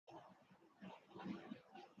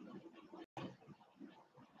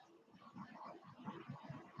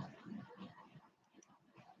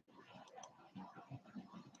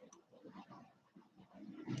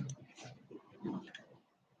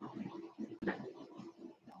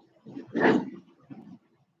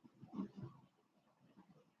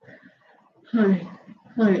Hi,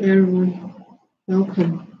 hi everyone.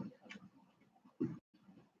 Welcome.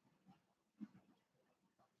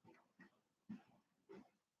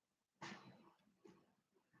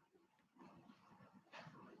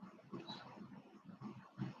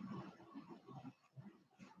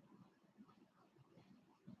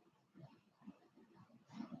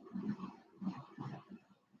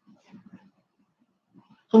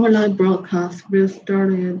 Our live broadcast will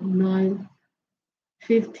start at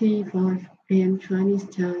 9:55 a.m. Chinese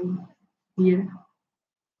time here.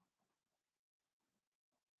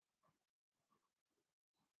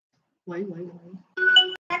 喂。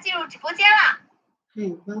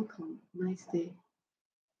Hey, welcome. Nice day.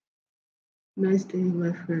 Nice day,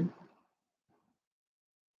 my friend.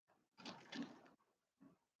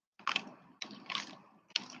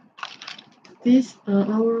 These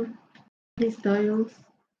are our styles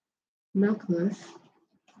necklace.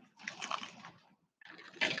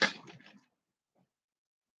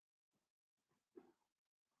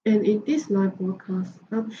 And in this live broadcast,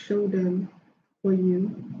 I'll show them for you.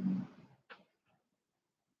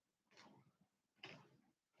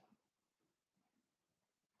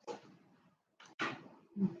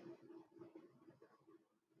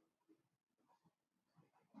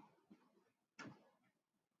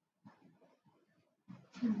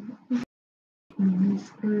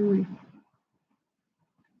 Nice early.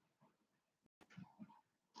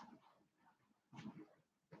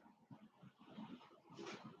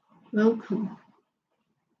 Welcome.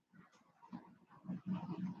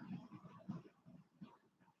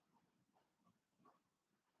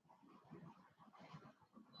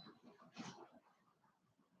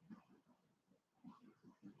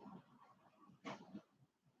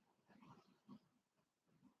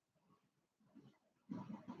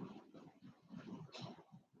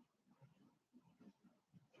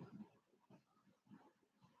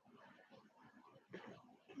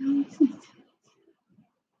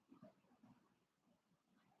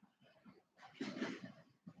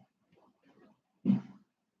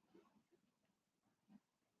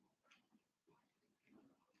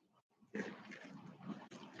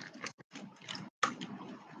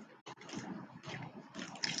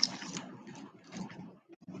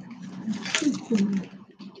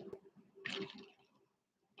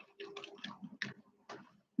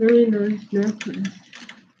 Very nice necklace.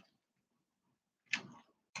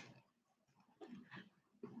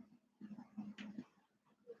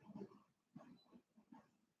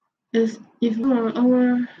 As if you are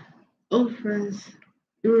our old friends,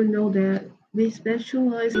 you will know that we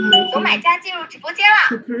specialize in making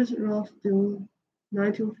turquoise raw stone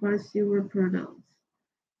 925 silver products,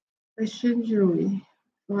 fashion jewelry,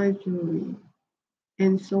 fine jewelry,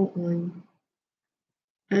 and so on.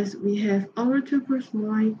 As we have our turquoise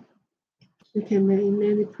line, we can make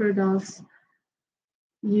many products.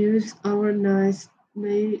 Use our nice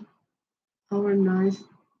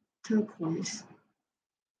turquoise.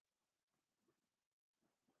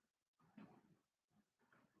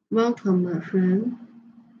 Welcome, my friend.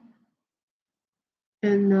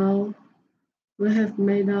 And now we have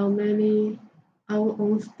made out many our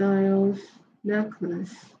own styles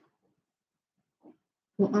necklace.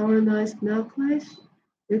 For our nice necklace,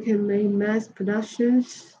 we can make mass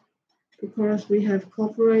productions because we have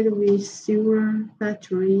cooperated with silver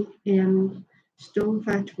factory and stone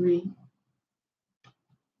factory.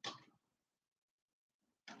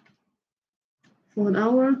 For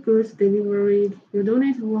our goods delivery, you don't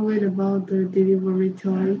need to worry about the delivery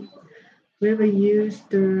time. We will use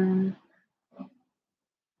the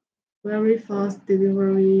very fast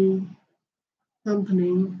delivery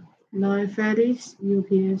company like FedEx,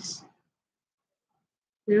 UPS.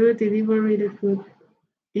 We will deliver the food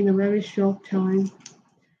in a very short time.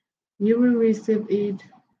 You will receive it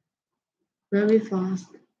very fast.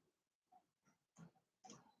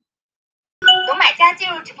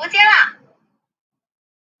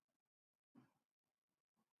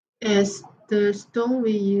 As the stone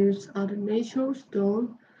we use are the natural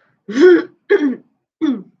stone.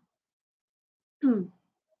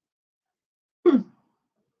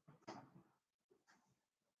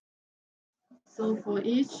 So for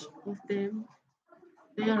each of them,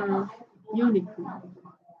 they are unique.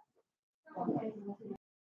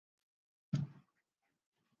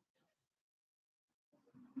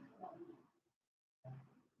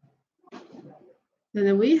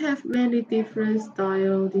 And we have many different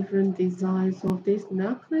style, different designs of this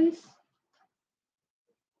necklace.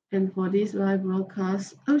 And for this live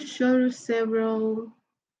broadcast, I'll show you several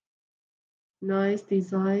nice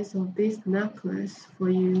designs of this necklace for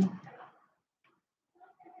you.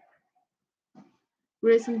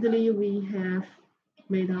 Recently, we have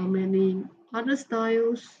made out many Other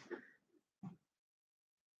styles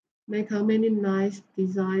make out many nice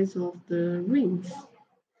designs of the rings.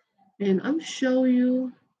 And I'm show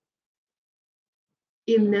you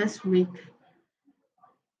in next week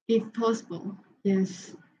if possible.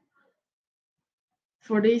 Yes,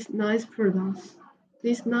 for these nice products.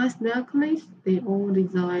 These nice necklace, they all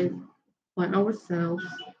designed by ourselves.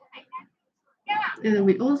 And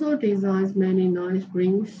we also design many nice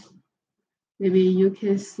rings. Maybe you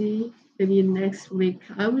can see, maybe next week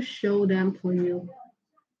I will show them for you.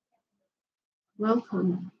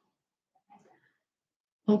 Welcome.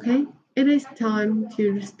 Okay, it is time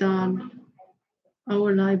to start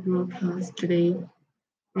our live broadcast today.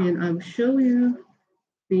 And I'll show you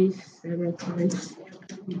these several kinds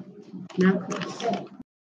necklace.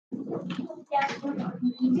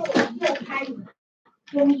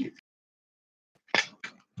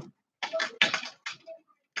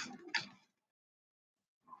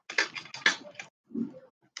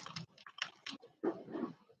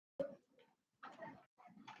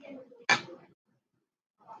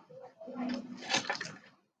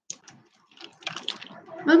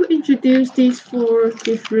 I will introduce these four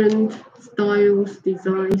different styles,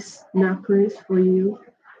 designs, necklace for you.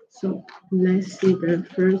 So let's see the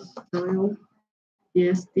first style.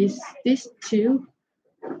 Yes, these two,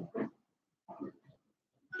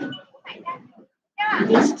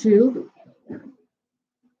 these two,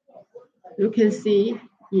 you can see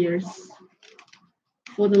yes.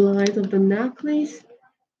 For the line of the necklace,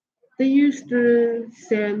 they use the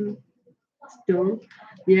same stone.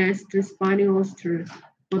 Yes, the spiny oyster.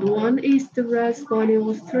 But one is the red spiny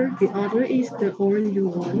oyster, the other is the orange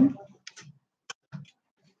one.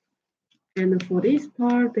 And for this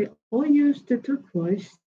part, they all use the turquoise.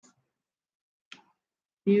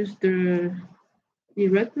 Use the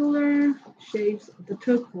irregular shapes of the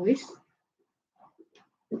turquoise.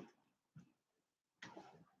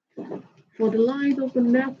 For the line of the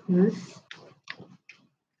necklace,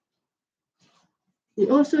 we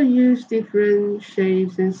also use different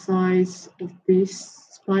shapes and sizes of this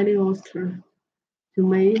spiny oyster to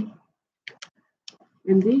make.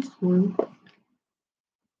 And this one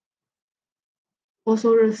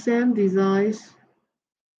also the same designs.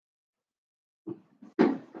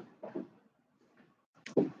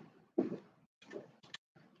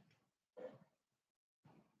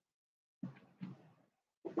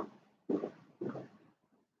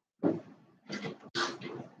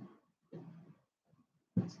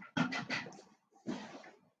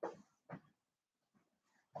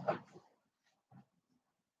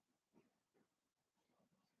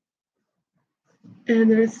 And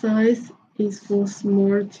their size is from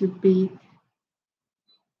small to big.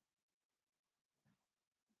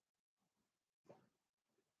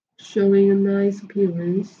 Showing a nice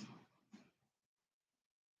appearance.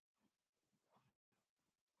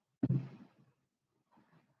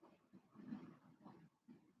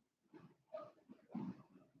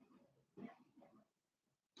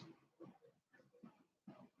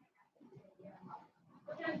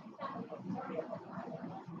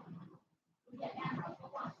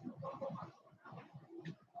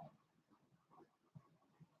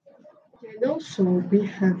 And also we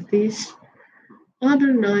have these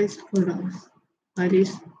other nice products like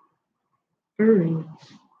this earring.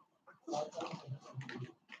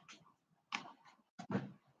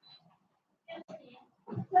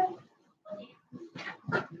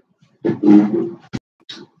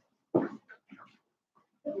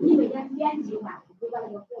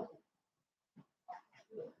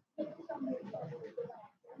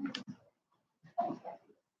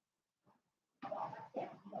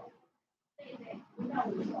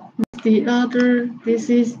 This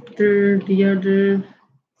is the other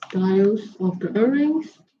styles of the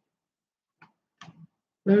earrings.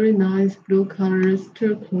 Very nice blue colors,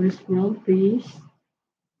 turquoise round piece.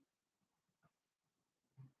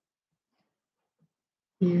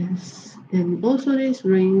 Yes, and also these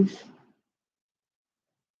rings.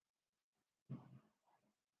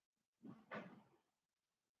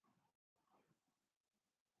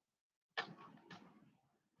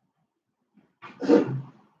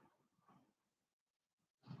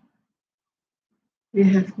 We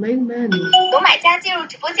have made many. 有买家进入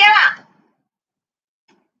直播间了。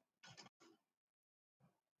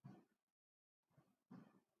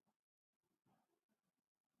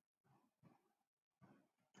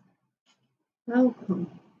Welcome.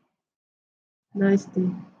 Nice day.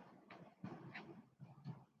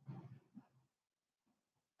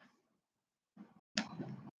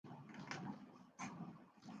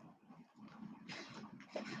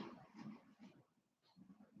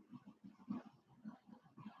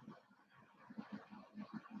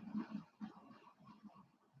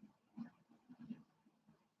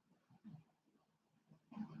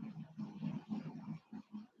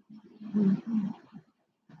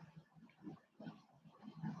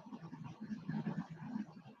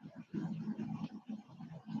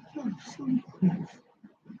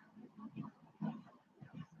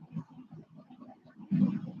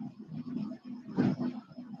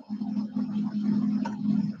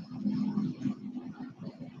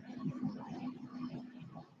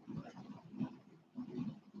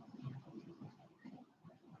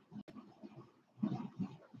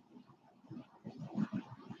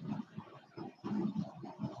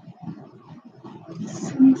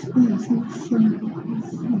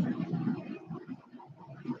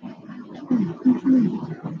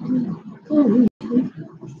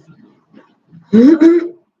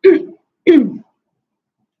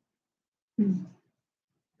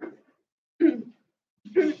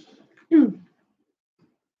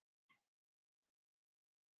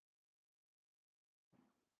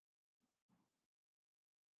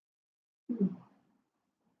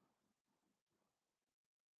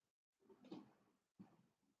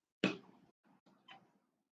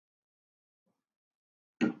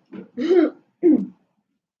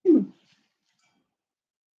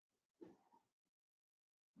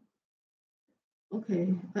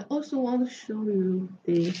 Okay, I also want to show you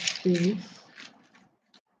these things.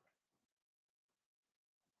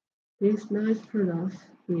 These nice products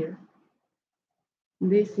here.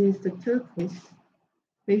 This is the turquoise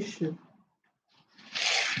facial.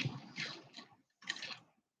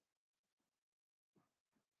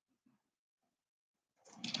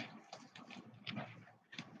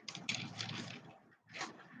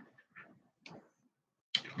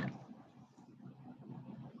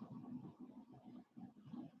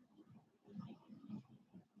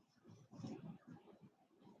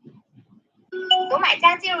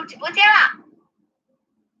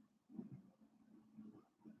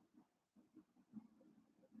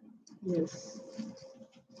 Yes.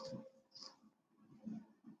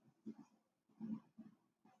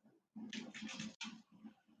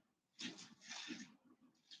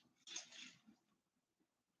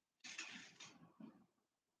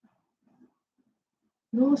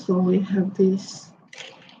 And also we have this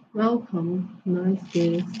welcome nice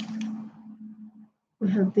gift.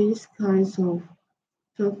 We have these kinds of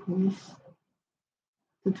turquoise.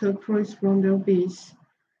 The turquoise from their beads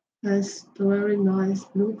has the very nice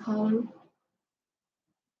blue color.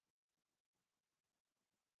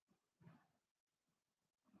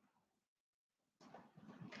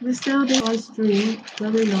 We sell the ice cream,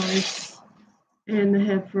 very nice, and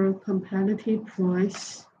have a competitive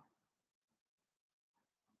price.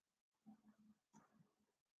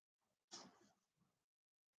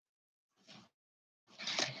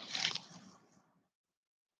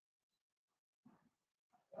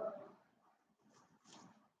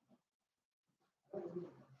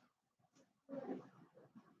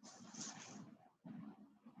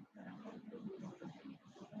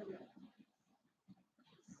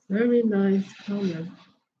 Very nice color.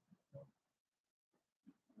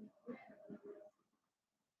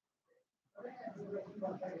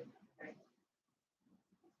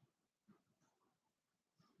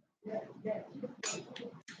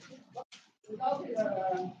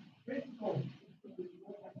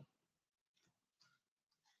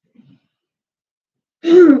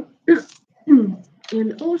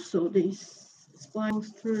 And also this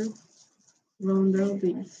sponsor roundel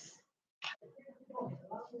beads.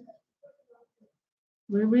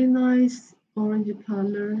 Very nice orange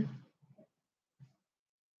color.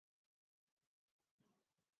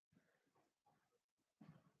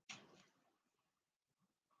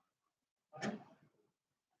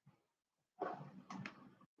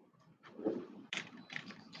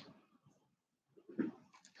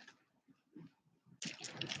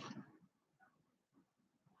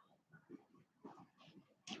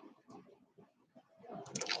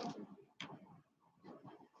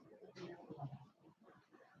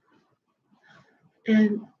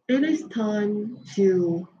 And it is time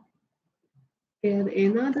to get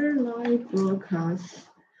another live broadcast.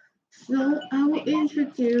 So I will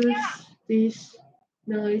introduce this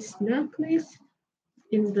nice necklace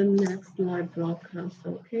in the next live broadcast,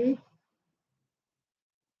 okay?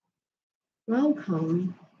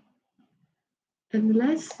 Welcome. And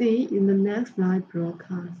let's see in the next live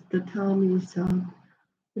broadcast. The time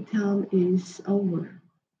is over.